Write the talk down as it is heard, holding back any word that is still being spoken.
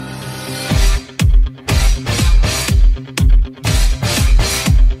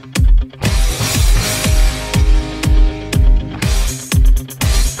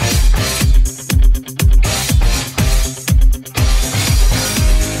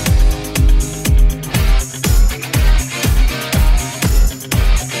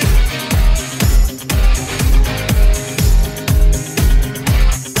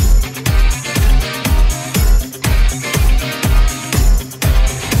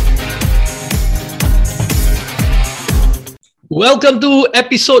Welcome to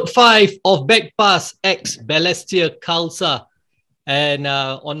episode 5 of Backpass X Balestier Khalsa. And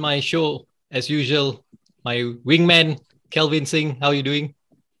on my show, as usual, my wingman, Kelvin Singh. How are you doing?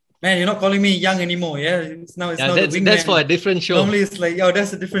 Man, you're not calling me young anymore, yeah? It's now the wingman. That's for a different show. Normally it's like, oh,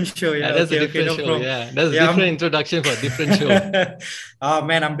 that's a different show. Yeah, that's a different show. Problem. Yeah, that's a different introduction for a different show.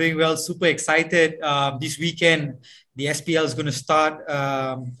 Man, I'm doing well. Super excited. This weekend, the SPL is going to start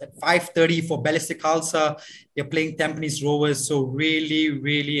at 5:30 for Balestier Khalsa. They're playing Tampines Rovers. So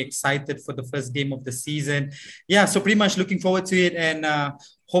really excited for the first game of the season. Yeah, so pretty much looking forward to it and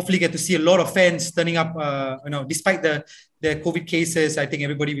hopefully get to see a lot of fans turning up, despite the COVID cases. I think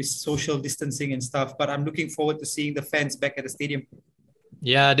everybody with social distancing and stuff, but I'm looking forward to seeing the fans back at the stadium.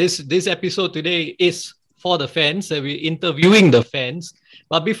 Yeah, this episode today is for the fans. We're interviewing the fans.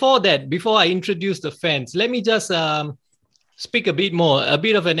 But before I introduce the fans, let me just speak a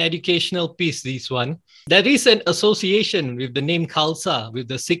bit of an educational piece, this one. There is an association with the name Khalsa, with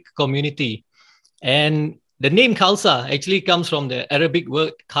the Sikh community. And the name Khalsa actually comes from the Arabic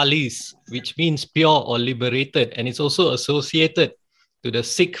word Khalis, which means pure or liberated. And it's also associated to the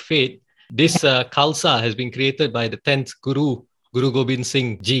Sikh faith. This Khalsa has been created by the 10th Guru Gobind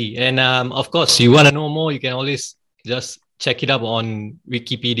Singh Ji. And of course, you want to know more, you can always just check it up on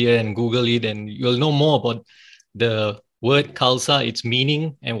Wikipedia and Google it, and you'll know more about the word Khalsa, its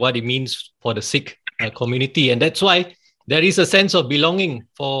meaning, and what it means for the Sikh community. And that's why there is a sense of belonging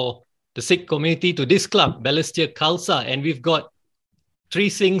for the Sikh community to this club, Balestier Khalsa. And we've got 3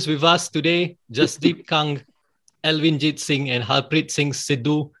 Singhs with us today, Jasdeep Kang, Elvinjit Singh, and Harpreet Singh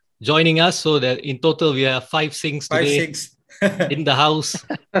Sidhu joining us. So that in total, we have 5 Singhs today in the house.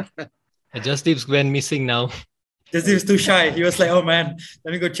 Jasdeep's went missing now. Jasdeep's too shy. He was like, oh man,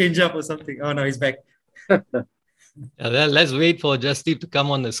 let me go change up or something. Oh no, he's back. Let's wait for Jasdeep to come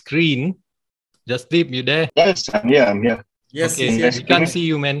on the screen. Jasdeep, you there? Yes, I'm here. Yes, okay. yes. We can't see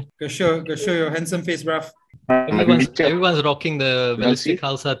you, man. Go show your handsome face, bruv. Everyone's rocking the Balestier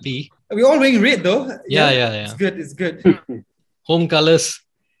Khalsa tee. We're all wearing red though. Yeah. It's good. Home colours.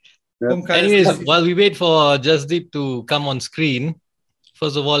 Home colours. Anyways, while we wait for Jasdeep to come on screen,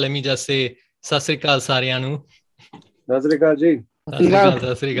 first of all, let me just say, Sat Sri Akal Saryanu. Sat Sri Akal ji.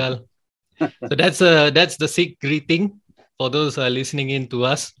 Sat Sri Akal. So that's the Sikh greeting for those who are listening in to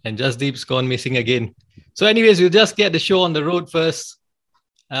us. And Jasdeep's gone missing again. So anyways, we'll just get the show on the road first.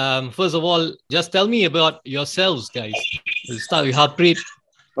 First of all, just tell me about yourselves, guys. We'll start with Harpreet.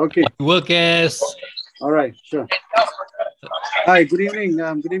 Okay. What you work as? All right, sure. Hi, good evening.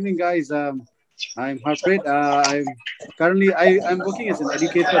 Good evening, guys. I'm Harpreet. I'm working as an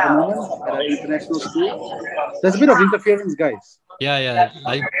educator at the moment at an international school. There's a bit of interference, guys. Yeah.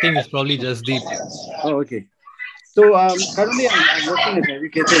 I think it's probably Jasdeep. Oh, okay. So currently I'm working as an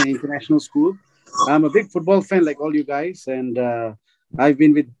educator in an international school. I'm a big football fan like all you guys, and I've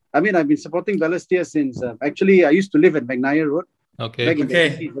been supporting Balestier since actually I used to live at McNair Road. Okay. Back in the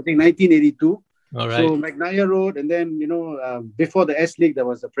 80s, I think 1982. All right. So McNair Road, and then before the S League there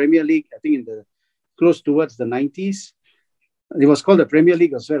was the Premier League. I think close towards the 90s, it was called the Premier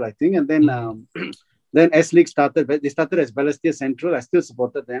League as well, I think. And then then S League started. They started as Balestier Central. I still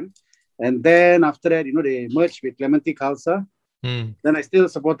supported them, and then after that, they merged with Clementi Khalsa. Then I still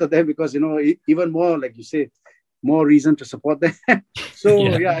supported them because, even more, like you say, more reason to support them. So,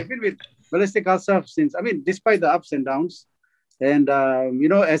 I've been with Balestier Khalsa since, despite the ups and downs. And,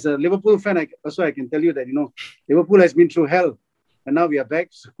 as a Liverpool fan, I can tell you that, Liverpool has been through hell and now we are back.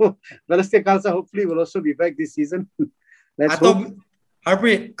 So, Balestier Khalsa hopefully will also be back this season. Let's hope.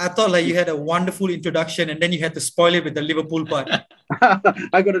 Harpreet, I thought like you had a wonderful introduction and then you had to spoil it with the Liverpool part.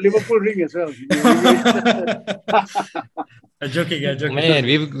 I got a Liverpool ring as well. I'm joking. Man,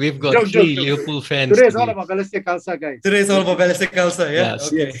 we've got 3 Liverpool fans. Today is all about Balestier Khalsa, guys. Today is all about Balestier Khalsa, yeah?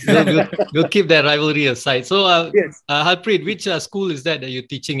 Okay. We'll keep that rivalry aside. So, yes. Harpreet, which school is that you're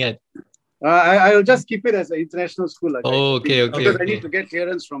teaching at? I'll just keep it as an international school. Okay. Because I need to get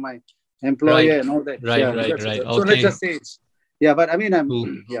clearance from my employer and all that. Right. So let's just say it's... Yeah, but I'm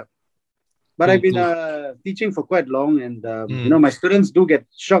cool. Yeah. But I've been teaching for quite long, and my students do get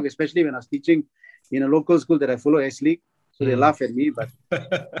shocked, especially when I was teaching in a local school that I follow, S League. So they laugh at me, but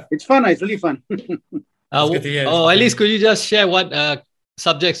it's fun. It's really fun. At least could you just share what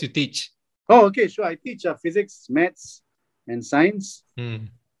subjects you teach? Oh, okay, sure. I teach physics, maths, and science.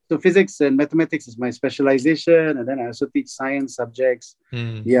 So physics and mathematics is my specialization, and then I also teach science subjects.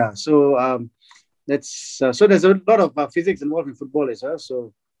 Yeah. So so there's a lot of physics involved in football as well.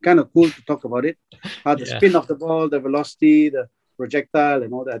 So kind of cool to talk about it. How the spin of the ball, the velocity, the projectile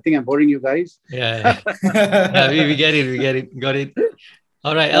and all that. I think I'm boring you guys. Yeah, we get it. Got it.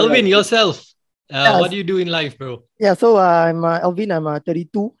 All right. Elvin, yourself. What do you do in life, bro? Yeah, so I'm Alvin. I'm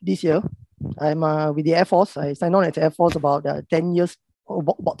 32 this year. I'm with the Air Force. I signed on at the Air Force about 10 years,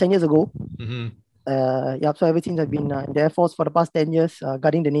 about 10 years ago. Mm-hmm. Yeah, so ever since I've been in the Air Force for the past 10 years,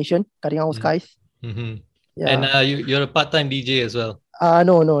 guarding the nation, guarding our skies. Mm-hmm. Yeah. And you're a part-time DJ as well.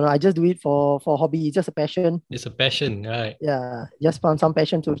 No. I just do it for hobby. It's just a passion. It's a passion, right? Yeah, just found some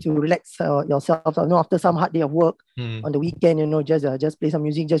passion to relax yourself. After some hard day of work on the weekend, just play some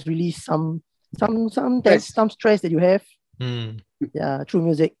music, just release some stress that you have. Yeah, through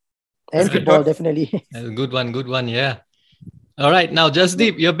music and football, definitely. Good one. Yeah. All right, now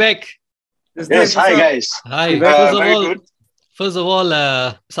Jasdeep, you're back. Yes, hi guys. Hi. First of all,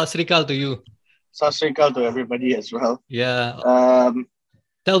 Sat Sri Akal to you. Sat Sri Akal to everybody as well. Yeah.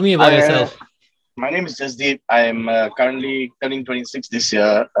 Tell me about yourself. My name is Jasdeep. I'm currently turning 26 this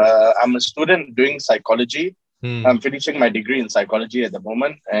year. I'm a student doing psychology. I'm finishing my degree in psychology at the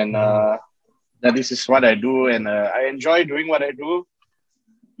moment, and this is what I do, and I enjoy doing what I do.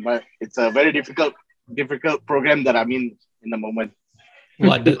 But it's a very difficult program that I'm in the moment.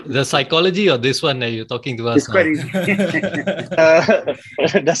 What, the psychology or this one that you're talking to us? It's quite easy.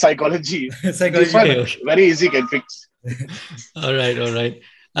 The psychology. Psychology. Okay. Very easy, can fix. All right.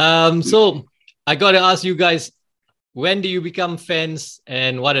 So I got to ask you guys, when do you become fans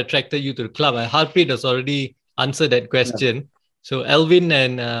and what attracted you to the club? Harpreet has already answered that question. Yeah. So Alvin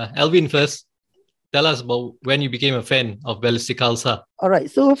first, tell us about when you became a fan of Ballistic Khalsa. All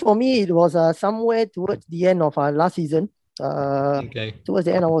right. So for me, it was somewhere towards the end of last season. Towards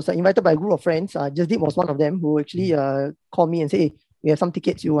the end, I was invited by a group of friends. Jasdeep was one of them who actually called me and said, "Hey, we have some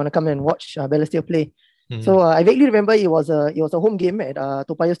tickets. You want to come and watch Balestier play?" So I vaguely remember it was a home game at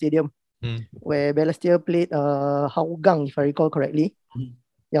Toa Payoh Stadium where Balestier played Hougang, if I recall correctly.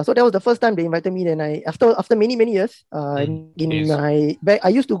 Yeah, so that was the first time they invited me. Then after many years, I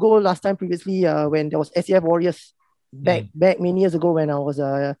used to go last time previously when there was SAF Warriors. Back many years ago when I was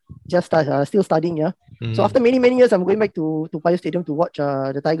still studying, yeah. So after many years, I'm going back to Payoh Stadium to watch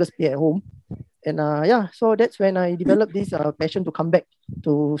the Tigers play at home, and so that's when I developed this passion to come back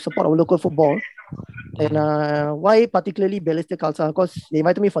to support our local football. And why particularly Balestier Khalsa? Because they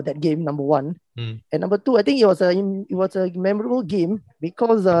invited me for that game, number one, and number two, I think it was a memorable game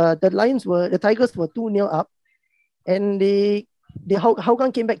because the Tigers were 2-0 up, and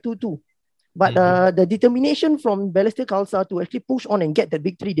Hougang came back 2-2. But the determination from Balestier Khalsa to actually push on and get that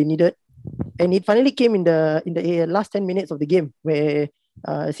victory they needed, and it finally came in the last 10 minutes of the game where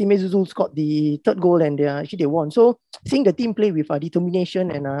Sime Zuzul scored the third goal and they won. So seeing the team play with determination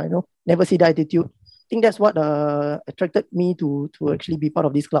and never say die attitude, I think that's what attracted me to actually be part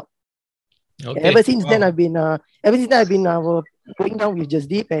of this club. Okay. Ever since then, I've been going down with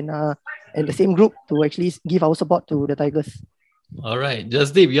Jasdeep and the same group to actually give our support to the Tigers. All right,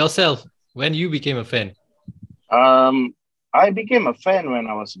 Jasdeep, yourself. When you became a fan? I became a fan when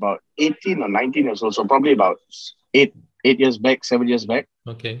I was about 18 or 19 years old, so probably about 7 years back.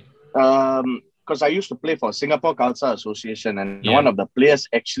 Okay. Because I used to play for Singapore Khalsa Association, and one of the players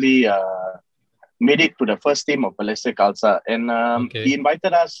actually made it to the first team of Balestier Khalsa, and he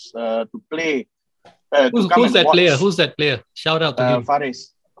invited us to play. Who's that player? Who's that player? Shout out to him.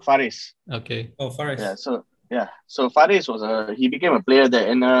 Faris. Okay. Oh, Faris. So Faris he became a player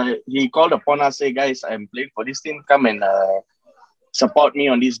there, and he called upon us, say, guys, I'm playing for this team, come and support me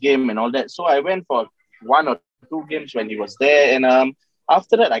on this game and all that. So I went for 1 or 2 games when he was there, and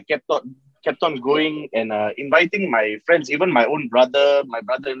after that I kept on going and inviting my friends, even my own brother, my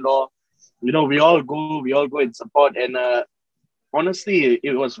brother-in-law. We all go and support, and honestly,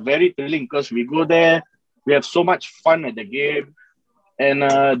 it was very thrilling because we go there, we have so much fun at the game. And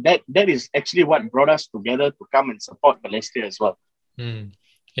that is actually what brought us together to come and support Balestier as well.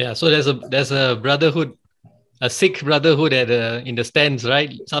 Yeah, so there's a brotherhood, a Sikh brotherhood in the stands,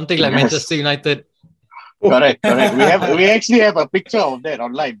 right? Something like Manchester United. Correct. We actually have a picture of that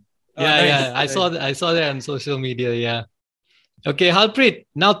online. Yeah. I saw that on social media. Yeah. Okay, Harpreet.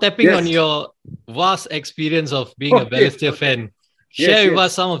 Now tapping on your vast experience of being a Balestier fan. Share with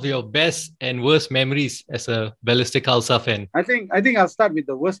us some of your best and worst memories as a Balestier Khalsa fan. I think I'll start with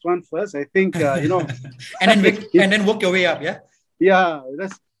the worst one first. I think and then work your way up. Yeah. Yeah.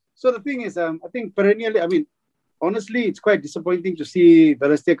 So the thing is, I think perennially, honestly, it's quite disappointing to see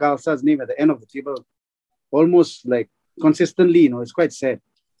Balestier Khalsa's name at the end of the table, almost like consistently. It's quite sad.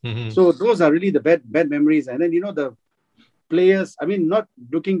 So those are really the bad memories. And then the players. Not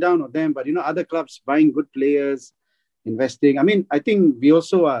looking down on them, but other clubs buying good players. Investing. I think we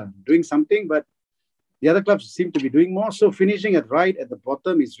also are doing something, but the other clubs seem to be doing more. So finishing right at the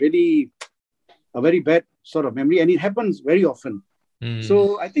bottom is really a very bad sort of memory. And it happens very often.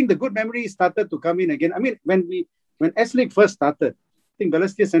 So I think the good memories started to come in again. I mean, when S League first started, I think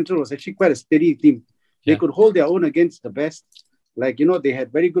Balestier Central was actually quite a steady team. They could hold their own against the best. Like, they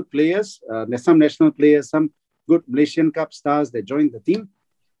had very good players. There's some national players, some good Malaysian Cup stars that joined the team.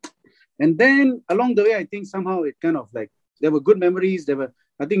 And then along the way, I think somehow it kind of like, there were good memories.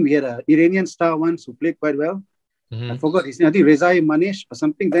 I think we had an Iranian star once who played quite well. I forgot his name. I think Rezai Manish or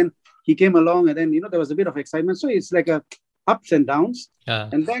something. Then he came along and then, there was a bit of excitement. So it's like a ups and downs.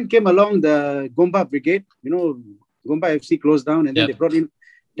 And then came along the Gombak Brigade. Gombak FC closed down and then they brought in,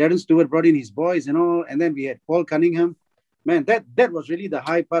 Darren Stewart brought in his boys, and then we had Paul Cunningham. Man, that was really the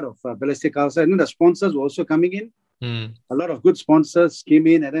high part of Balestier Khalsa. And then the sponsors were also coming in. A lot of good sponsors came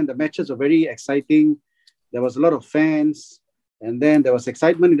in, and then the matches were very exciting. There was a lot of fans, and then there was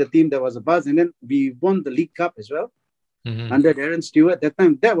excitement in the team. There was a buzz, and then we won the League Cup as well under Darren Stewart. That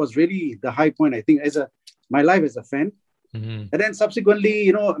time, that was really the high point, I think, my life as a fan. And then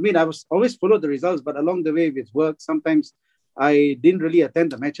subsequently, I was always followed the results, but along the way with work, sometimes I didn't really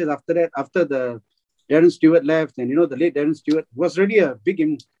attend the matches after that. After the Darren Stewart left, and the late Darren Stewart was really a big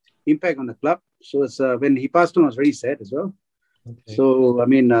impact on the club. So it's, when he passed on, I was very sad as well. So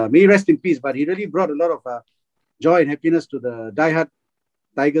may he rest in peace. But he really brought a lot of joy and happiness to the diehard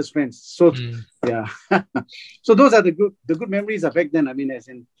Tigers fans. So yeah, so those are the good memories of back then. As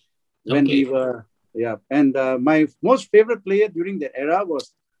in when we were And my most favorite player during that era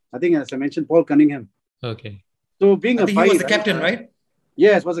was, I think, as I mentioned, Paul Cunningham. So being he was the captain, right?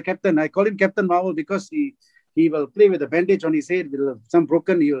 Yes, was a captain. I call him Captain Marvel because he will play with a bandage on his head, with some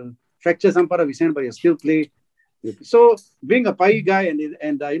broken, he will fracture some part of his hand, but he'll still play. So being a Pai guy,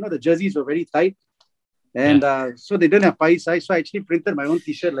 and the jerseys were very tight, and so they didn't have Pai size. So I actually printed my own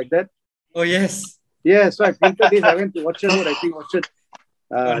T-shirt like that. Oh yes. Yeah, so I printed this. I went to Orchard Road. I think Orchard.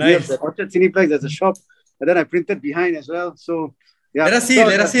 Nice. The Orchard Cineplex, there's a shop, and then I printed behind as well. So yeah. Let us see.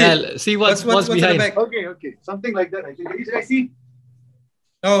 Yeah, see what's behind. Okay, something like that. I think. Did I see?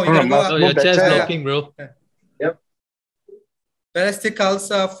 No, you gotta go up. Your chair's blocking, bro. Yep. Balestier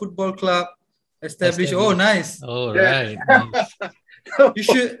Khalsa Football Club established. Oh, nice. Oh, right. Nice.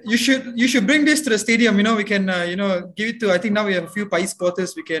 You should bring this to the stadium. We can give it to. I think now we have a few Pai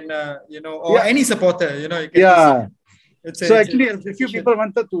supporters. We can any supporter. You can So actually, a few people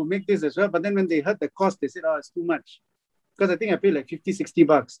wanted to make this as well, but then when they heard the cost, they said, it's too much. Because I think I paid like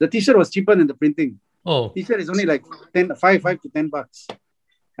 $50-$60. The T-shirt was cheaper than the printing. Oh. T-shirt is only like $5 to $10.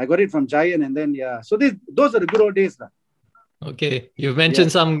 I got it from Giant, and then so those are the good old days. Okay, you've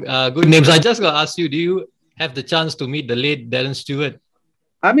mentioned some good names. I just got to ask you, do you have the chance to meet the late Darren Stewart?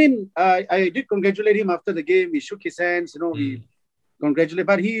 I did congratulate him after the game. We shook his hands, we congratulated,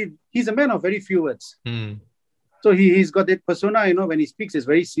 but he's a man of very few words. So he's got that persona, when he speaks, is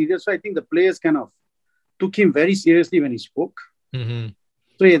very serious. So I think the players kind of took him very seriously when he spoke.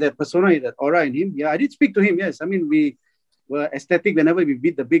 So that persona, that aura in him. Yeah, I did speak to him, yes. We were ecstatic whenever we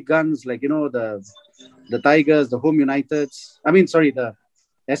beat the big guns, like, the Tigers, the Home Uniteds. The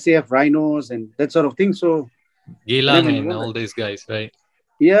SAF Rhinos and that sort of thing. So Gilang and all these guys, right?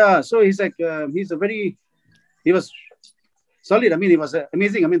 Yeah, so he's like, he was solid. It was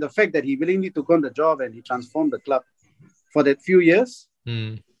amazing. The fact that he willingly took on the job and he transformed the club for that few years.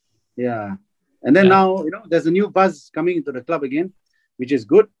 Yeah. And then now, there's a new buzz coming into the club again, which is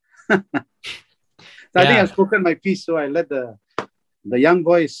good. I think I've spoken my piece, so I let the young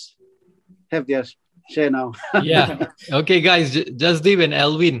boys have their share now. Okay, guys, Jasdeep and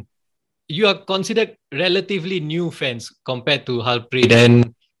Alvin, you are considered relatively new fans compared to Harpreet,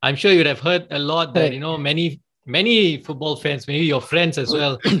 and I'm sure you'd have heard a lot that, many football fans, maybe your friends as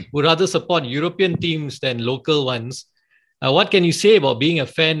well, would rather support European teams than local ones. What can you say about being a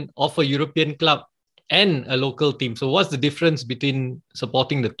fan of a European club and a local team? So what's the difference between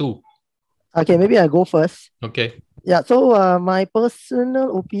supporting the two? Okay, maybe I go first. Okay. Yeah, so my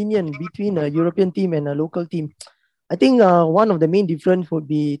personal opinion between a European team and a local team, I think one of the main difference would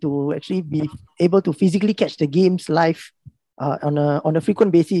be to actually be able to physically catch the games live on a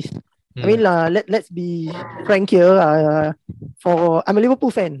frequent basis. Let's be frank here. I'm a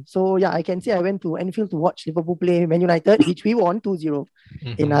Liverpool fan, so I can say I went to Anfield to watch Liverpool play Man United, which we won 2-0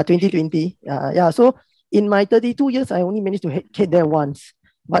 in 2020. So in my 32 years, I only managed to hit there once.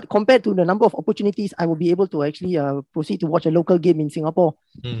 But compared to the number of opportunities, I will be able to actually proceed to watch a local game in Singapore.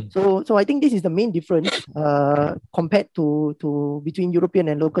 So I think this is the main difference compared to between European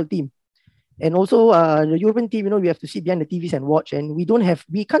and local team. And also the European team, we have to sit behind the TVs and watch, and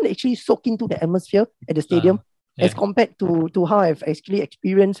we can't actually soak into the atmosphere at the stadium as compared to how I've actually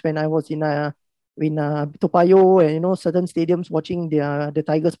experienced when I was in Toa Payoh and certain stadiums watching the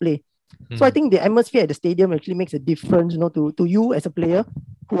Tigers play. So I think the atmosphere at the stadium actually makes a difference, to you as a player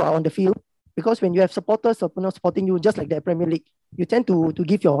who are on the field. Because when you have supporters supporting you, just like the Premier League, you tend to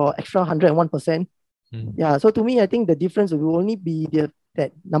give your extra 101%. Yeah. So to me, I think the difference will only be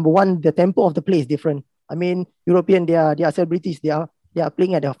that number one, the tempo of the play is different. I mean, European, they are celebrities. They are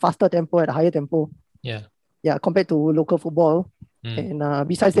playing at a faster tempo, at a higher tempo. Yeah. Yeah, compared to local football. And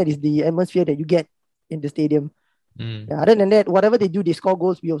besides that is the atmosphere that you get in the stadium. Yeah, other than that, whatever they do, they score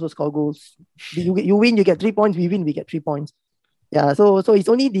goals, we also score goals. You win, you get 3 points. We win, we get 3 points. Yeah, so it's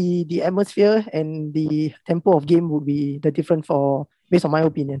only the atmosphere and the tempo of game would be the difference based on my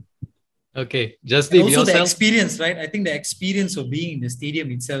opinion. Okay, just also the experience, right? I think the experience of being in the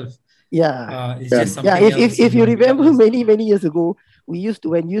stadium itself. Yeah, is just something else. If you remember many years ago, when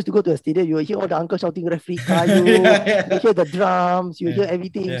you used to go to a stadium, you hear all the uncles shouting referee Kayu, you hear the drums, you hear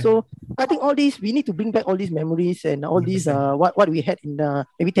everything. So I think all these, we need to bring back all these memories and all these what we had in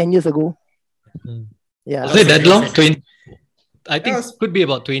maybe 10 years ago. Yeah. Was it that long? I think it could be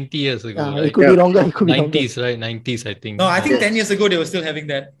about 20 years ago, right? It could be longer. It could be 90s, right? 90s, I think. No, I think 10 years ago they were still having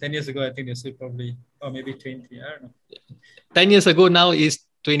that. 10 years ago, I think they still probably, or maybe 20. I don't know. 10 years ago now is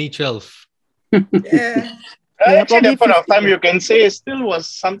 2012. Yeah. Actually, at that point of time, you can say still was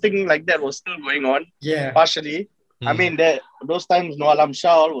something like that was still going on. Yeah. Partially. I mean, those times Noah Alam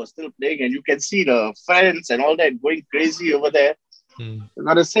Shah was still playing, and you can see the fans and all that going crazy over there.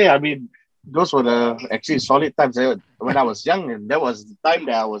 Gotta say, I mean, those were the actually solid times when I was young, and that was the time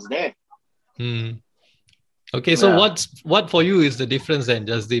that I was there. Okay, so what for you is the difference then,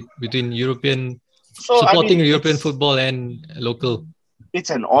 just between supporting European football and local? It's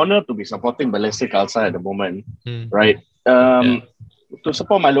an honor to be supporting Balestier Khalsa at the moment, right? To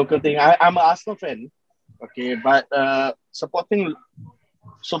support my local thing, I'm an Arsenal fan, okay, but supporting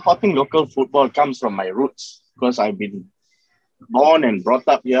local football comes from my roots because I've been born and brought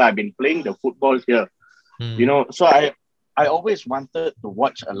up here. I've been playing the football here, so I always wanted to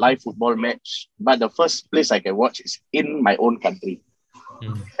watch a live football match, but the first place I can watch is in my own country.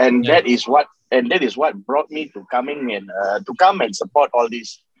 And that is what brought me to come and support all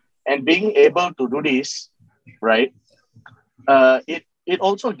this. And being able to do this, right, it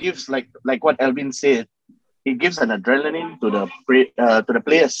also gives, like what Alvin said, it gives an adrenaline to the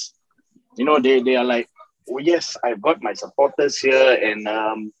players. They are like, oh yes, I've got my supporters here,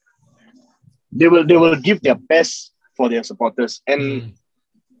 and they will give their best for their supporters. And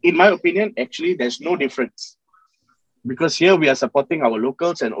in my opinion, actually, there's no difference, because here we are supporting our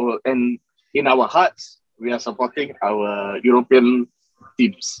locals, and in our hearts we are supporting our European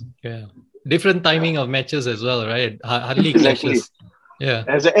teams. Yeah, different timing of matches as well, right? Hardly clashes. Yeah,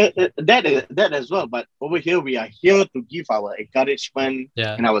 that as well. But over here, we are here to give our encouragement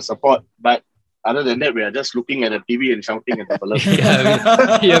and our support. But other than that, we are just looking at the TV and shouting at the fellows.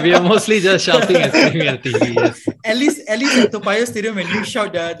 We are mostly just shouting and screaming at the TV. Yes. At least at Toa Payoh Stadium, when you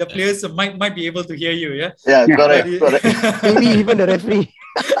shout, the players might be able to hear you. Yeah. Yeah, correct. Maybe even the referee.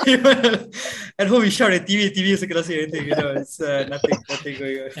 At home, you shout at TV is cannot say anything. It's nothing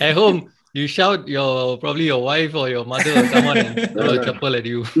going on. At home, you shout probably your wife or your mother or someone and throw a chapel at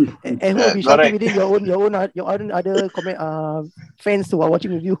you. At home, you shouting within your own other fans who are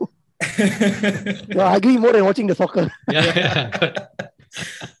watching with you. You're arguing more than watching the soccer.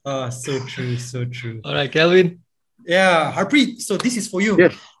 Oh, so true. All right, Kelvin. Yeah, Harpreet. So this is for you.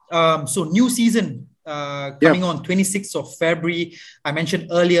 Yes. So new season coming on 26th of February. I mentioned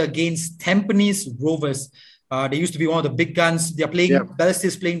earlier against Tampines Rovers. They used to be one of the big guns. They're playing. Balestier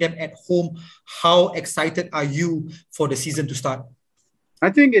is playing them at home. How excited are you for the season to start?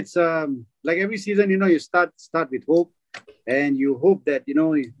 I think it's like every season. You start with hope. And you hope that, it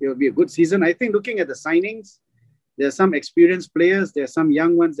will be a good season. I think looking at the signings, there are some experienced players. There are some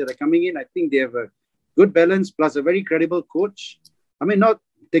young ones that are coming in. I think they have a good balance plus a very credible coach. I mean, not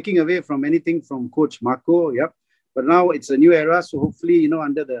taking away from anything from Coach Marco. But now it's a new era. So hopefully,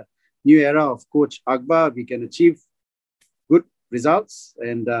 under the new era of Coach Akbar, we can achieve good results.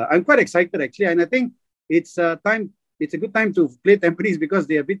 And I'm quite excited, actually. And I think it's a good time to play Tampines because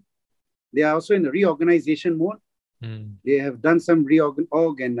they are also in the reorganization mode. They have done some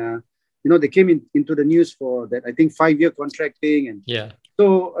reorg and they came into the news for that, I think 5-year contracting, and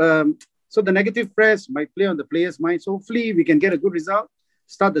so the negative press might play on the players' minds. So hopefully we can get a good result,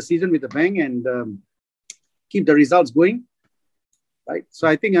 start the season with a bang, and keep the results going. Right. So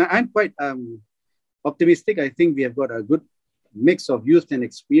I think I'm quite optimistic. I think we have got a good mix of youth and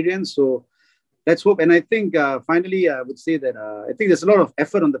experience. So let's hope. And I think finally I would say that I think there's a lot of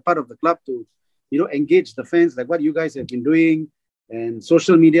effort on the part of the club to engage the fans, like what you guys have been doing, and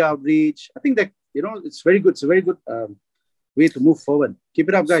social media outreach. I think that, it's very good. It's a very good way to move forward. Keep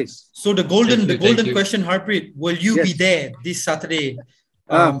it up, guys. So the golden question, Harpreet, will you be there this Saturday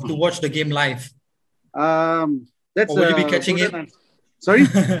to watch the game live? That's or will you be catching it? Sorry?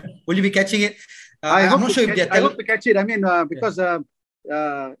 Will you be catching it? I'm not sure if I hope to catch it. I mean, because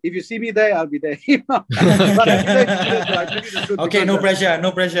if you see me there, I'll be there. Okay, no pressure.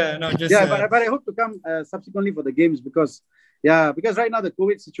 No, just but I hope to come subsequently for the games because right now the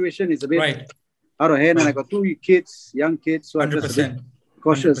COVID situation is a bit out of hand, and I got 2 kids, young kids, so 100%. I'm just a bit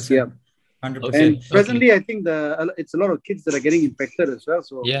cautious. 100%. Yeah. 100%. And presently, I think it's a lot of kids that are getting infected as well.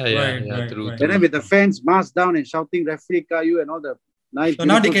 So true. And then with the fans masked down and shouting "Referee Kayu" and all the nice. So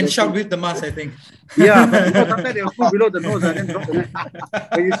now they can shout with the mask, I think. Yeah, but sometimes they'll put below the nose and then drop the neck.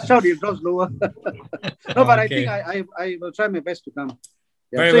 When you shout, it drops lower. But I think I will try my best to come.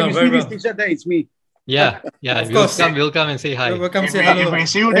 Yeah. So if you see this t-shirt there, it's me. Yeah. Of course. We'll come and say hi. We'll come say hello. If we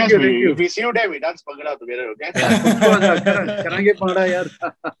see you there, we dance Pagada together, okay?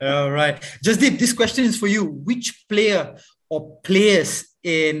 All right. Jasdeep, this question is for you. Which player or players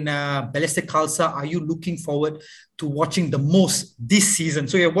in Balestier Khalsa are you looking forward to watching the most this season?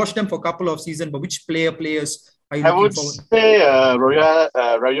 So you've watched them for a couple of seasons, but which players are you looking forward to? I would say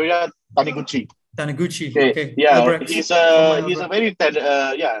Rayoya Taniguchi. Okay. Yeah, he's a very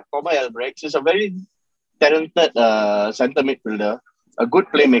former Albrecht. He's a very talented centre midfielder, a good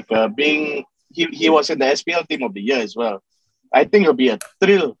playmaker. He was in the SPL team of the year as well. I think it'll be a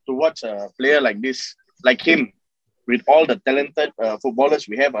thrill to watch a player like him, with all the talented footballers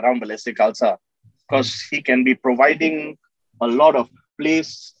we have around Balestier Khalsa, because he can be providing a lot of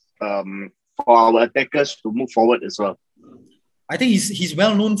plays for our attackers to move forward as well. I think he's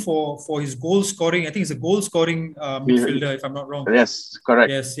well known for his goal scoring. I think he's a goal scoring midfielder, if I'm not wrong. Yes, correct.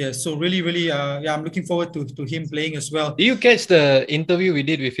 Yes. So really, I'm looking forward to him playing as well. Do you catch the interview we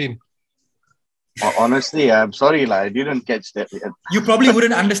did with him? Honestly, I'm sorry, I didn't catch that yet. You probably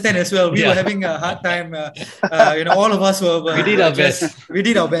wouldn't understand as well. We were having a hard time. All of us were. We did our best. We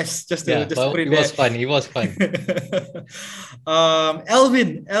did our best just to put it there. It was fun.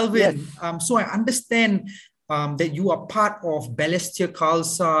 Elvin. Yes. So I understand that you are part of Balestier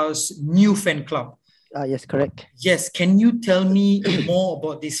Khalsa's new fan club. Yes, correct. Yes. Can you tell me more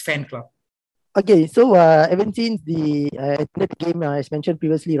about this fan club? Okay, so ever since the game, as mentioned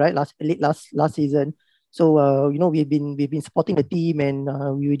previously, right, last season, so we've been supporting the team, and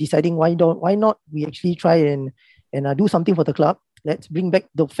we were deciding why not we actually try and do something for the club. Let's bring back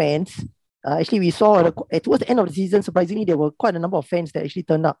the fans. Actually, we saw towards the end of the season, surprisingly, there were quite a number of fans that actually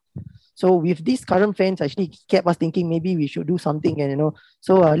turned up. So with these current fans, actually kept us thinking maybe we should do something, and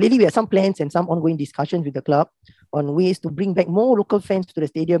so lately we had some plans and some ongoing discussions with the club on ways to bring back more local fans to the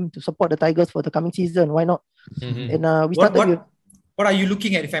stadium to support the Tigers for the coming season. Why not? Mm-hmm. And we started what are you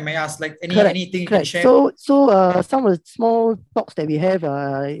looking at, if I may ask? Like anything you can share? So some of the small talks that we have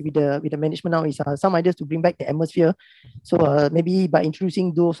with the management now is some ideas to bring back the atmosphere. So maybe by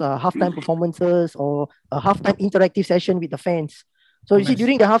introducing those halftime performances or a halftime interactive session with the fans. So you see,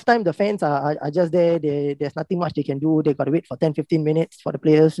 during the halftime, the fans are just there. There's nothing much they can do. They got to wait for 10-15 minutes for the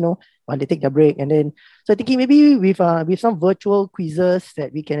players, while they take their break. And then, so thinking maybe with some virtual quizzes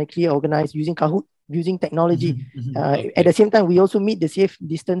that we can actually organize using Kahoot, using technology. At the same time, we also meet the safe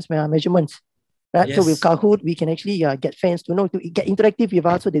distance measurements. Right? Yes. So with Kahoot, we can actually get fans to get interactive with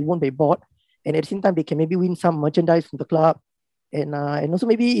us so they won't be bored. And at the same time, they can maybe win some merchandise from the club. And also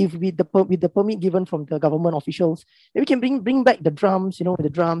maybe if with the permit given from the government officials, maybe we can bring back the drums, the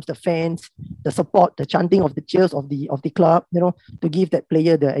drums, the fans, the support, the chanting of the cheers of the club, to give that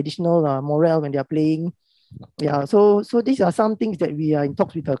player the additional morale when they are playing. Yeah, so these are some things that we are in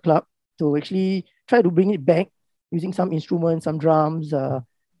talks with the club to actually try to bring it back using some instruments, some drums,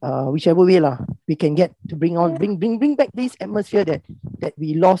 whichever way we can get to bring back this atmosphere that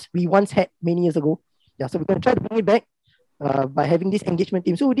we once had many years ago. Yeah, so we're going to try to bring it back. By having this engagement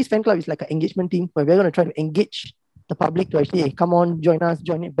team. So this fan club is like an engagement team where we're going to try to engage the public to actually, come on, join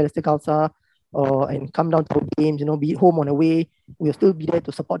Balestier Khalsa, and come down to our games, be it home or away. We'll still be there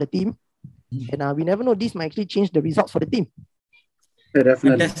to support the team. And we never know, this might actually change the results for the team. Yeah,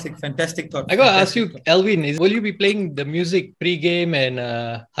 definitely. Fantastic thought. I got to ask you, Elvin, will you be playing the music pre-game and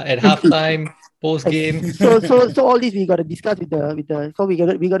at halftime, post-game? So all this we got to discuss with the. So we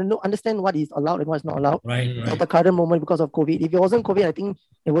got to understand what is allowed and what is not allowed. Right. At the current moment because of COVID. If it wasn't COVID, I think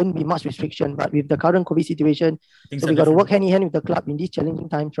there wouldn't be much restriction. But with the current COVID situation, so we got to work hand in hand with the club in these challenging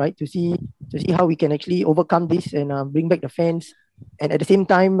times, right? To see how we can actually overcome this and bring back the fans, and at the same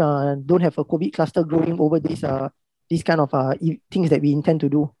time don't have a COVID cluster growing over these kind of things that we intend to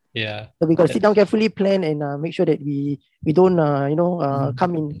do. Yeah. So we got to sit down carefully, plan, and make sure that we don't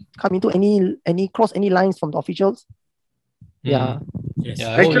come into any cross any lines from the officials. Yeah. Yes. Yeah,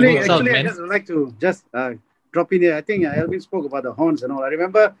 Actually, works out, I man. just would like to just drop in here. I think Elvin spoke about the horns and all. I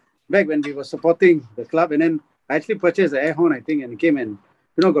remember back when we were supporting the club, and then I actually purchased the air horn, I think, and it came and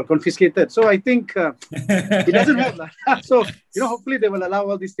got confiscated. So I think it doesn't help. So hopefully they will allow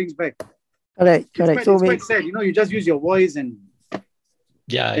all these things back. Correct. It's quite sad. You just use your voice and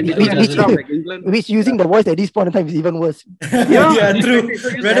Yeah, you don't have a crowd like England. Which using the voice at this point in time is even worse. Yeah, true. So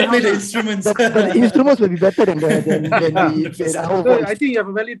use Rather the play the air horn. instruments. The instruments will be better than our So voice. I think you have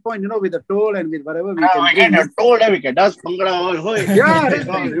a valid point. With the toll and with whatever we We can. can told that we can dance Bhangra. Yeah, that's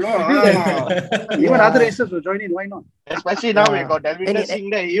right. Even other races will join in. Why not? Especially now we got Dalvinder Singh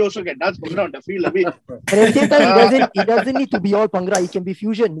there. He also can dance Bhangra on the field a bit. And at the same time, it doesn't need to be all Bhangra. It can be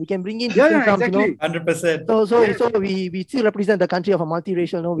fusion. We can bring in different drums, exactly. 100%. So we still represent the country of a multiracial,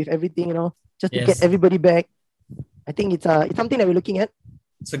 with everything, just to Yes. get everybody back. I think it's something that we're looking at.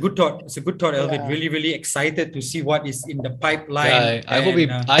 It's a good thought. Elvin. Yeah. Really, really excited to see what is in the pipeline. Yeah, I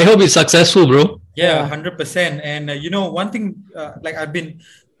And, hope it's successful, bro. Yeah, Yeah. 100%. And one thing, like I've been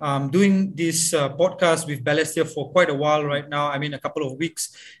doing this podcast with Balestier for quite a while right now. I mean, a couple of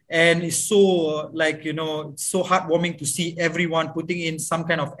weeks, and it's so it's so heartwarming to see everyone putting in some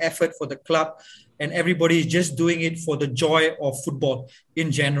kind of effort for the club, and everybody is just doing it for the joy of football in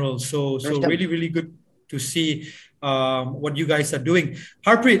general. So really, really good to see what you guys are doing.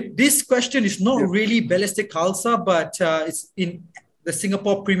 Harpreet, this question is not really Balestier Khalsa, but it's in the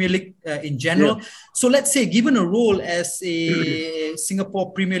Singapore Premier League in general. Yeah. So let's say, given a role as a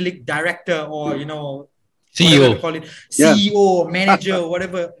Singapore Premier League director or, CEO, call it CEO, manager,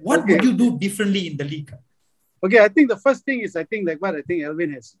 whatever, what would you do differently in the league? Okay, I think the first thing is, what I think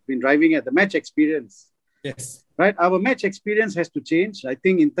Elvin has been driving at, the match experience. Yes. Right? Our match experience has to change, I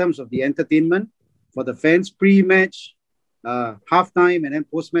think, in terms of the entertainment for the fans, pre-match, halftime, and then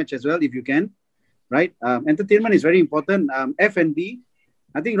post-match as well, if you can. Right? Entertainment is very important. F&B.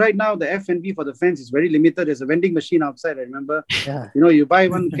 I think right now the F&B for the fans is very limited. There's a vending machine outside, I remember. Yeah. You buy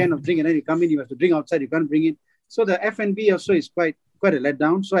one can of drink and then you come in, you have to drink outside, you can't bring it. So the F&B also is quite a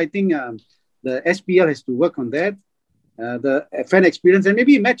letdown. So I think the SPL has to work on that. The fan experience and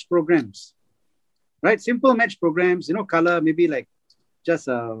maybe match programs. Right? Simple match programs, color, maybe like just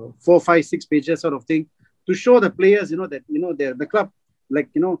 4, 5, 6 pages sort of thing to show the players, that, the club,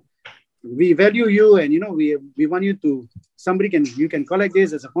 we value you, and we want you to, you can collect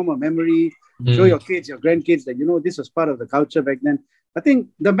this as a form of memory, show your kids, your grandkids that this was part of the culture back then. I think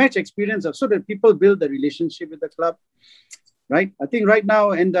the match experience so that people build the relationship with the club, right? I think right now,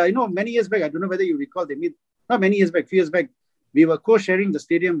 and many years back, I don't know whether you recall, not many years back, few years back, we were co-sharing the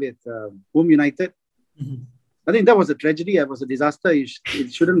stadium with Home United. Mm-hmm. I think that was a tragedy. It was a disaster.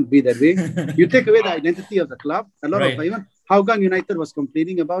 It shouldn't be that way. You take away the identity of the club. A lot of even Hougang United was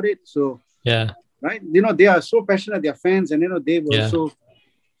complaining about it. So yeah, right. They are so passionate. They're fans, and they were also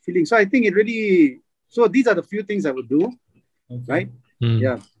feeling. So I think it really. So these are the few things I would do. Okay. Right.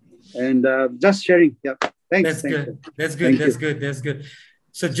 Yeah, and just sharing. Yeah. Thanks. That's good.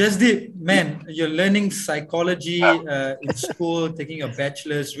 So Jasdeep, man, you're learning psychology in school, taking a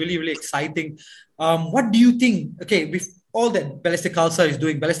bachelor's, really, really exciting. What do you think? Okay, with all that Balestier Khalsa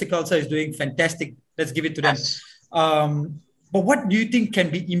is doing fantastic. Let's give it to them. But what do you think can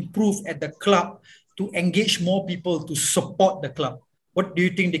be improved at the club to engage more people to support the club? What do you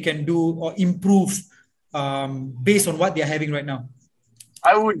think they can do or improve based on what they're having right now?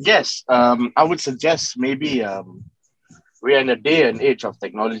 I would suggest maybe we are in a day and age of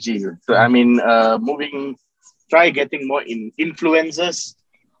technology. So, I mean, try getting more influencers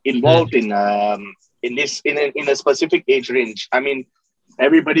involved in a specific age range. I mean,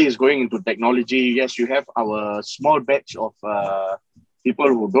 everybody is going into technology. Yes, you have our small batch of people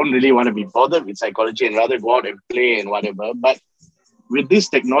who don't really want to be bothered with psychology and rather go out and play and whatever. But with this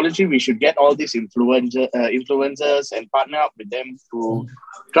technology, we should get all these influencers and partner up with them to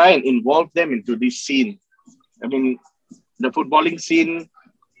try and involve them into this scene. I mean, the footballing scene,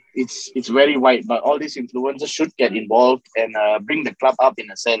 it's very wide, but all these influencers should get involved and bring the club up in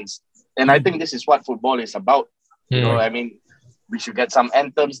a sense. And I think this is what football is about. I mean, we should get some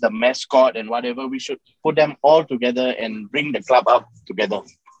anthems, the mascot and whatever. We should put them all together and bring the club up together.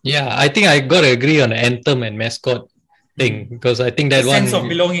 Yeah, I think I got to agree on the anthem and mascot thing, because I think that sense of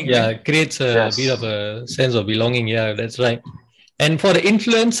belonging. Yeah, creates a bit of a sense of belonging. Yeah, that's right. And for the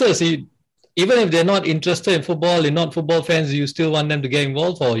influencers, even if they're not interested in football, they're not football fans, you still want them to get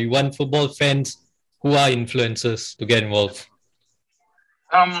involved, or you want football fans who are influencers to get involved?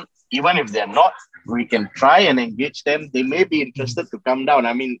 Even if they're not, we can try and engage them. They may be interested to come down.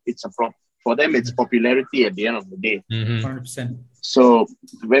 I mean, for them, it's popularity at the end of the day. 100%. So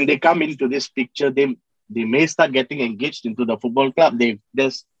when they come into this picture, they they may start getting engaged into the football club.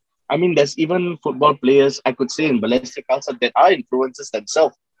 There's even football players, I could say, in Balestier Khalsa that are influencers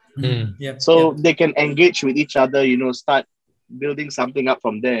themselves. They can engage with each other, start building something up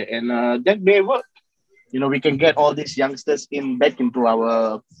from there. And that may work. We can get all these youngsters back into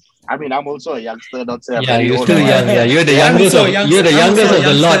our... I'm also a youngster, not say you're still young. Yeah, you're the youngest of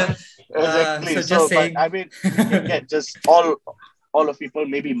the lot. Exactly. You can get just all of people,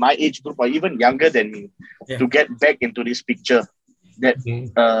 maybe my age group or even younger than me, to get back into this picture that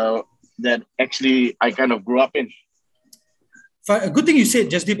actually I kind of grew up in. A good thing you said,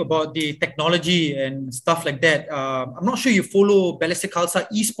 Jasdeep, about the technology and stuff like that. I'm not sure you follow Balestier Khalsa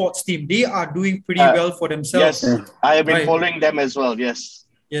esports team. They are doing pretty well for themselves. Yes, I have been following them as well. Yes.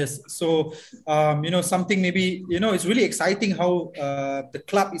 So, something maybe, it's really exciting how the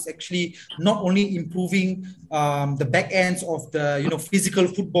club is actually not only improving the back ends of the, physical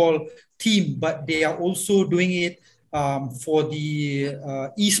football team, but they are also doing it for the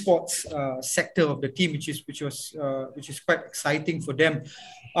esports sector of the team, which is quite exciting for them.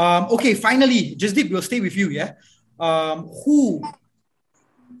 Okay, finally, Jasdeep, we'll stay with you. Yeah, who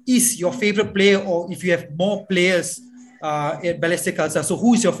is your favorite player, or if you have more players at Balestier Khalsa? So,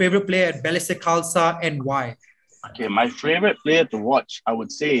 who is your favorite player at Balestier Khalsa and why? Okay, my favorite player to watch, I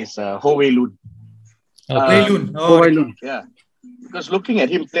would say, is Ho Wei Loon. Ho Wei Loon. Yeah, because looking at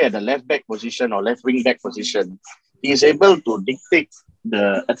him play at the left back position or left wing back position, he is able to dictate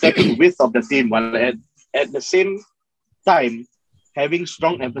the attacking width of the team, while at the same time having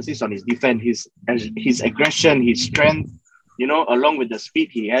strong emphasis on his defense, his aggression, his strength, along with the speed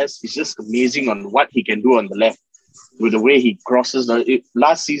he has. It's just amazing on what he can do on the left with the way he crosses.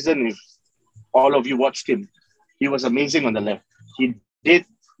 Last season, if all of you watched him, he was amazing on the left. He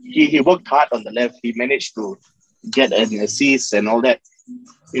worked hard on the left. He managed to get an assist and all that.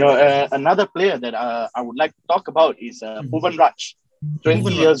 Another player that I would like to talk about is Bhuvan Raj,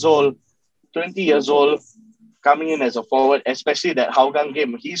 20 years old, coming in as a forward, especially that Hougang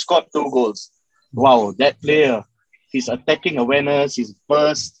game. He scored 2 goals. Wow, that player, his attacking awareness, his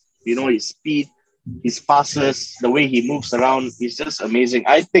burst, his speed, his passes, the way he moves around is just amazing.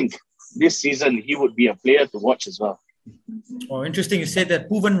 I think this season he would be a player to watch as well. Oh, interesting. You said that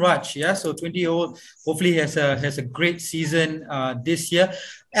Bhuvan Raj, so 20-year-old, hopefully has a great season this year.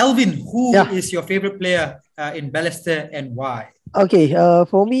 Alvin, who is your favorite player in Balestier and why? Okay,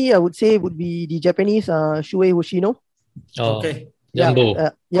 for me, I would say it would be the Japanese Shuei Hoshino. Oh, okay.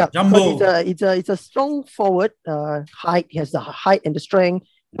 Jumbo. Jumbo. It's a strong forward. Height. He has the height and the strength.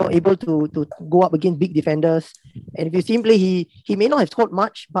 Able to go up against big defenders. And if you see him play, he may not have scored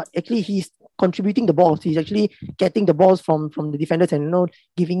much, but actually he's contributing the balls. He's actually getting the balls from the defenders and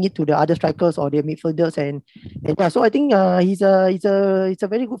giving it to the other strikers or their midfielders. And so I think he's a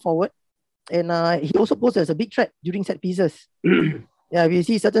very good forward. And he also poses a big threat during set pieces. Yeah, we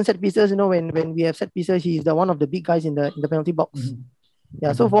see certain set pieces, when we have set pieces, he's one of the big guys in the penalty box. Mm-hmm.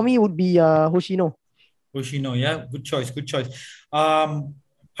 Yeah, so for me, it would be Hoshino. Hoshino, yeah, good choice.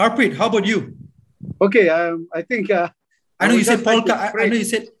 Harpreet, how about you? Okay, I think I know you said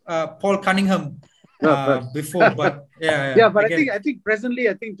Paul Cunningham before, but yeah. But I think presently,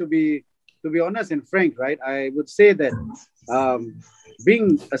 to be honest and frank, right, I would say that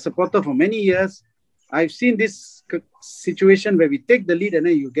being a supporter for many years, I've seen this situation where we take the lead and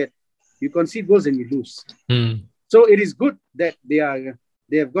then you concede goals and you lose. So it is good that they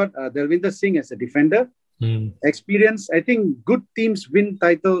have got Dalvinder Singh as a defender. Experience. I think good teams win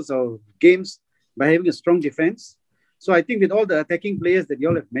titles or games by having a strong defense. So I think with all the attacking players that you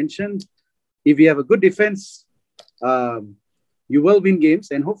all have mentioned, if you have a good defense, you will win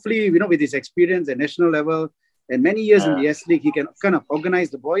games. And hopefully, with his experience at national level and many years in the S League, he can kind of organize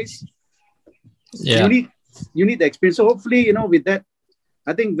the boys. Yeah. You need the experience. So hopefully, with that,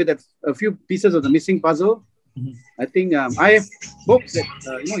 I think with a few pieces of the missing puzzle, I think I have hopes that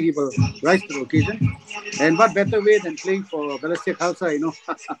he will rise to the occasion. And what better way than playing for Balestier Khalsa,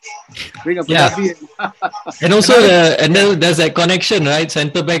 bring up and also and then there's that connection, right?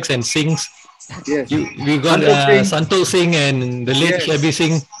 Centre backs and Singhs. Yes. We got Santok Singh and the late Shabby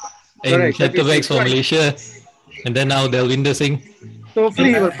Singh and centre backs from Malaysia, and then now Dalvinder Singh. So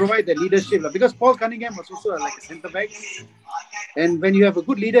hopefully he will provide the leadership because Paul Cunningham was also like a centre back. And when you have a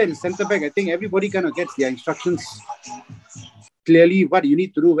good leader in centre back, I think everybody kind of gets their instructions clearly, what you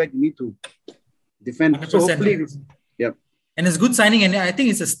need to do, where you need to defend. 100%. So hopefully, yeah. And it's good signing, and I think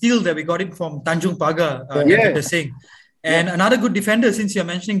it's a steal that we got it from Tanjung Pagar, Dalvinder Singh. And another good defender, since you're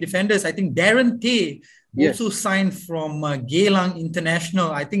mentioning defenders, I think Darren Tay also signed from Geylang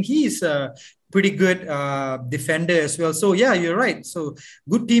International. I think he is pretty good defender as well. So yeah, you're right. So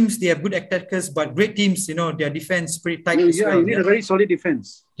good teams, they have good attackers, but great teams, their defense pretty tight as well. You need a very solid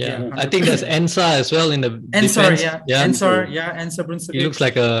defense. Yeah, I think there's Ansar as well in the defense. Ansar Brunswick. He looks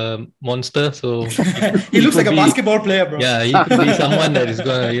like a monster. So he looks like a basketball player, bro. Yeah, he could be someone that is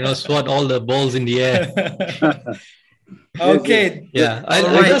going to, swat all the balls in the air. Okay. Yeah,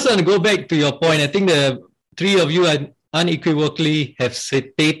 I just want to go back to your point. I think the three of you unequivocally have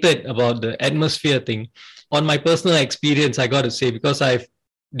stated about the atmosphere thing. On my personal experience, I got to say, because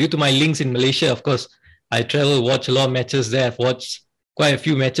due to my links in Malaysia, of course, I travel, watch a lot of matches there. I've watched quite a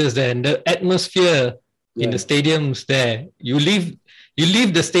few matches there, and the atmosphere in the stadiums there, you leave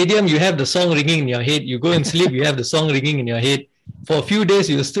the stadium, you have the song ringing in your head. You go and sleep, you have the song ringing in your head. For a few days,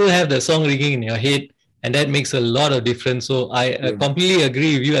 you still have the song ringing in your head, and that makes a lot of difference. So I completely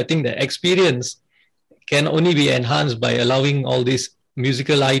agree with you. I think the experience can only be enhanced by allowing all these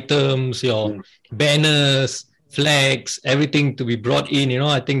musical items, your banners, flags, everything to be brought in.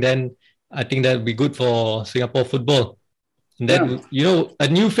 I think that would be good for Singapore football. And that a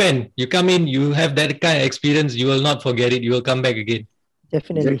new fan, you come in, you have that kind of experience, you will not forget it. You will come back again.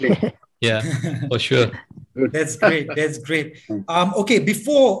 Definitely. Yeah, for sure. That's great. Okay,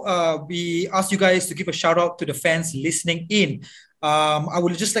 before we ask you guys to give a shout out to the fans listening in, I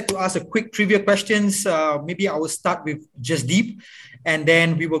would just like to ask a quick trivia questions. Maybe I will start with Jasdeep, and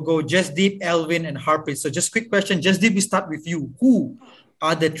then we will go Jasdeep, Elvin, and Harpreet. So just quick question. Jasdeep, we start with you. Who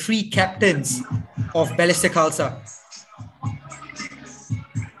are the three captains of Balestier Khalsa?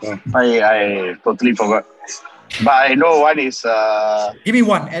 I totally forgot. But I know one is... Give me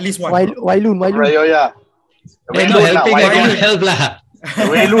one, at least one. Wailun. Yeah.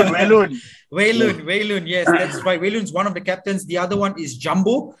 Wailun, yes, that's right. Wailun's one of the captains. The other one is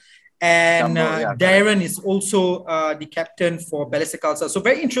Jumbo. And Darren is also the captain for Balestier Khalsa. So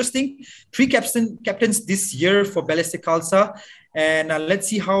very interesting. Three captains this year for Balestier Khalsa. And let's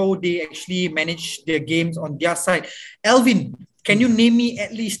see how they actually manage their games on their side. Elvin, can you name me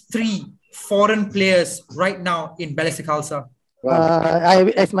at least three foreign players right now in Balestier Khalsa?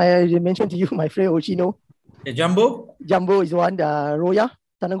 As I mentioned to you, my friend Ochino. Jumbo is one. Roya.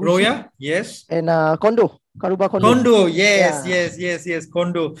 Roya, yes. And Kondo. Karuba Kondo. Kondo, yes.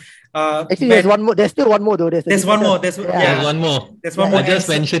 Kondo. Actually, there's one more. There's still one more though. There's one more. There's one more. I just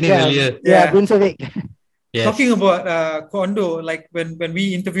mentioned it earlier. Brunswick. Yes. Talking about Kondo, like when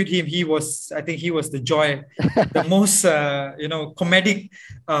we interviewed him, I think he was the joy, the most comedic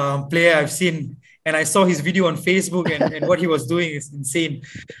player I've seen. And I saw his video on Facebook, and what he was doing is insane.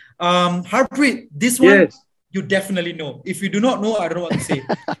 Harpreet, this one you definitely know. If you do not know, I don't know what to say.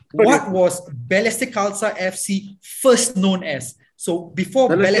 What was Balestier Khalsa FC first known as? So before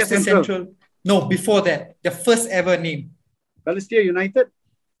Balestier Central, no, before that, the first ever name. Balestier United?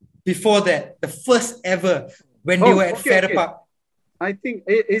 Before that, the first ever, when they were at Farrer Park. I think,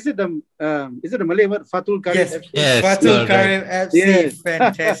 is it the Malay word, Fatul Karim FC? Yes, Fatul Karim FC. Yes.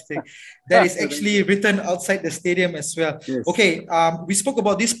 Fantastic. That is actually written outside the stadium as well. Yes. Okay, we spoke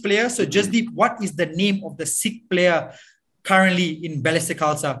about this player. So Jasdeep, what is the name of the Sikh player currently in Balestier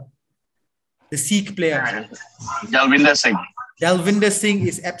Khalsa? The Sikh player. Dalvinder Singh. Dalvinder Singh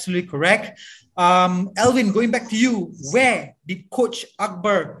is absolutely correct. Elvin, going back to you, where did Coach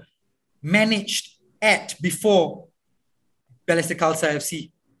Akbar managed at before Balestier Khalsa FC?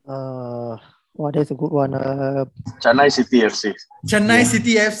 That's a good one. Chennai City FC. Chennai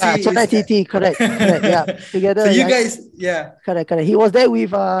City FC. Chennai City, correct. Yeah, together. So you guys, correct. He was there with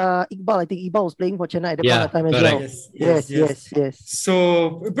Iqbal. I think Iqbal was playing for Chennai at the point of time as well. Yes.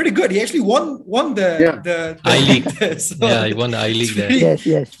 So pretty good. He actually won the I-League. He won the I-League there.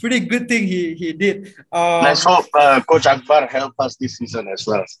 Yes. Pretty good thing he did. Let's hope Coach Akbar help us this season as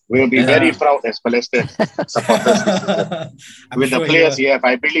well. We'll be very proud as Balestier supporters this season. With the players he have,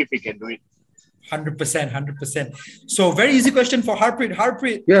 I believe he can do it. 100%. So very easy question for Harpreet.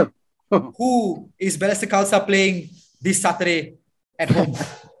 Harpreet, who is Balestier Khalsa playing this Saturday at home?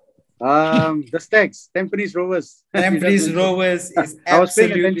 The Stags, Tampines Rovers. Tampines Rovers is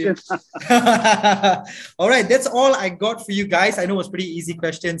absolutely... All right, that's all I got for you guys. I know it was pretty easy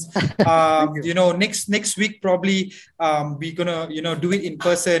questions. Next week probably we're gonna do it in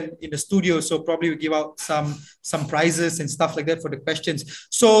person in the studio. So probably we'll give out some prizes and stuff like that for the questions.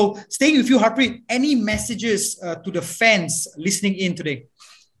 So staying with you, Harpreet, any messages to the fans listening in today?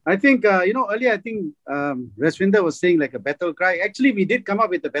 I think, earlier, I think Resvinder was saying like a battle cry. Actually, we did come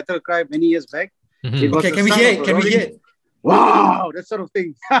up with the battle cry many years back. Mm-hmm. Okay, can we hear it? Wow, that sort of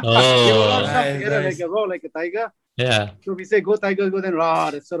thing. Oh, like a roar, like a tiger. Yeah. So we say, go tiger, go then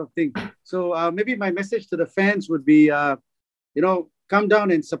roar, that sort of thing. So maybe my message to the fans would be, come down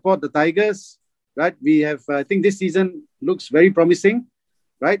and support the Tigers. right? We have, I think this season looks very promising,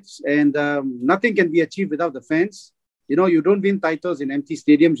 right? And nothing can be achieved without the fans. You know, you don't win titles in empty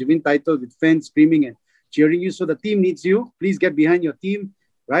stadiums. You win titles with fans screaming and cheering you. So the team needs you. Please get behind your team,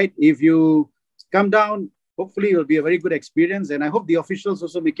 right? If you come down, hopefully it'll be a very good experience. And I hope the officials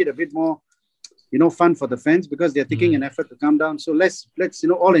also make it a bit more, you know, fun for the fans because they're taking an effort to come down. So let's you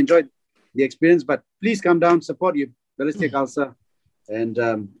know, all enjoy the experience. But please come down, support your Balestier Khalsa, and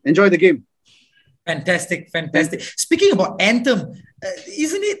enjoy the game. Fantastic. Speaking about anthem,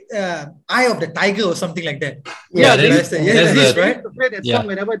 isn't it Eye of the Tiger or something like that? Yeah, that's it, right? To play that song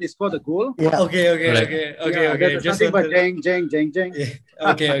whenever they score the goal. Yeah. Okay. There's Just something about jang. Yeah.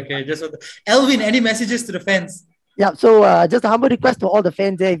 Okay. Elvin, any messages to the fans? Yeah, so just a humble request to all the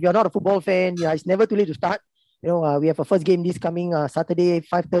fans there. If you're not a football fan, it's never too late to start. You know, we have a first game this coming Saturday,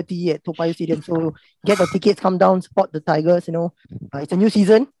 5:30 at Toa Payoh Stadium. So get the tickets, come down, support the Tigers. You know, it's a new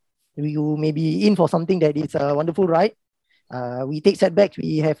season. You may be in for something that is a wonderful ride. We take setbacks.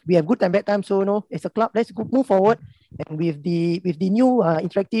 We have good time, bad time. So you know, as a club, let's move forward. And with the new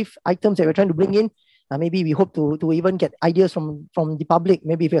interactive items that we're trying to bring in, maybe we hope to even get ideas from the public.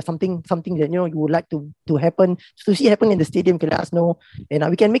 Maybe if there's something that you know you would like to see happen in the stadium, can let us know. And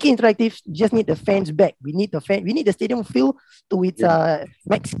we can make it interactive. Just need the fans back. We need the stadium filled to its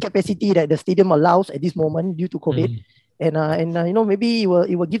max capacity that the stadium allows at this moment due to COVID. And you know, maybe it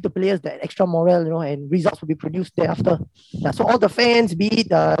will give the players that extra morale, you know, and results will be produced thereafter. So all the fans, be it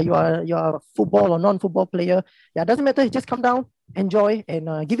you are a football or non-football player, it doesn't matter. Just come down, enjoy,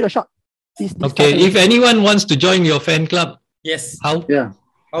 and give it a shot. This okay, if anyone wants to join your fan club, yes, how? Yeah.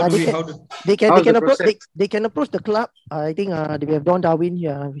 They can approach the club. I think we have Don Darwin.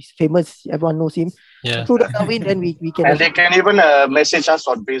 He's famous. Everyone knows him. Yeah. Through Don Darwin, then we can. And they can even message us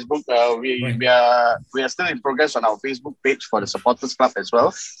on Facebook. We are still in progress on our Facebook page for the supporters club as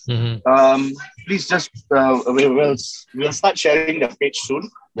well. Please just we'll start sharing the page soon.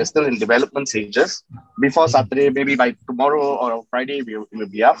 We're still in development stages. Before Saturday, maybe by tomorrow or Friday, we will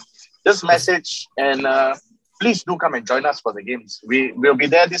be up. Just message and. Please do come and join us for the games. We will be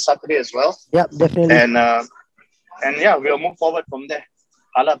there this Saturday as well. Yeah, definitely. And we'll move forward from there.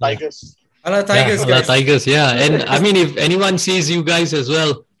 Hala Tigers. Hala Tigers, guys. Hala Tigers, yeah. And I mean, if anyone sees you guys as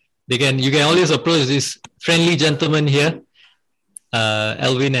well, you can always approach this friendly gentleman here,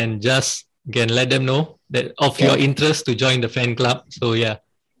 Elvin, and just can let them know that of your interest to join the fan club. So yeah,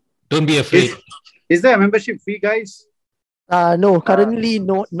 don't be afraid. Is there a membership fee, guys? No, currently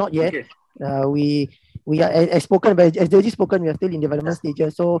not yet. Okay. We are as Joji spoken, we are still in development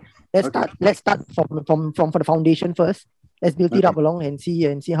stages. So let's start from the foundation first. Let's build it up along and see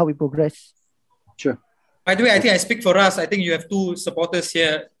how we progress. Sure. By the way, I think I speak for us. I think you have two supporters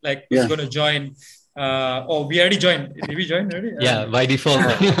here, who's going to join. We already joined. Did we join already? Yeah, by default.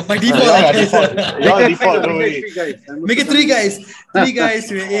 By default. Make it three guys. Three guys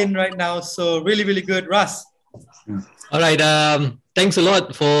we're in right now. So really, really good. Russ. All right. Thanks a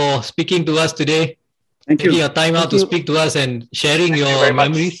lot for speaking to us today. Thank you. Taking your time out to speak to us and sharing your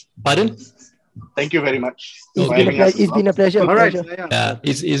memories. Pardon? Thank you very much. It's been a pleasure. All right. Yeah,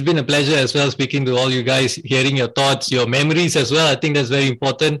 it's been a pleasure as well speaking to all you guys, hearing your thoughts, your memories as well. I think that's very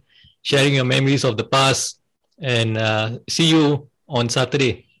important. Sharing your memories of the past. And see you on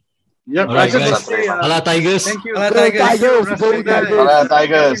Saturday. Yep. All right, guys. Hala Tigers. Thank you. Hala Tigers. Hala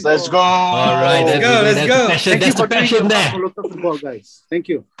Tigers. Let's go. All right. Let's go. That's the passion there. Local football, guys. Thank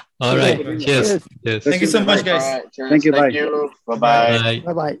you. All right. Cheers. Thank you so much, guys. Thank you. Bye. Bye-bye.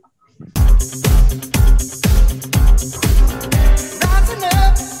 Bye-bye.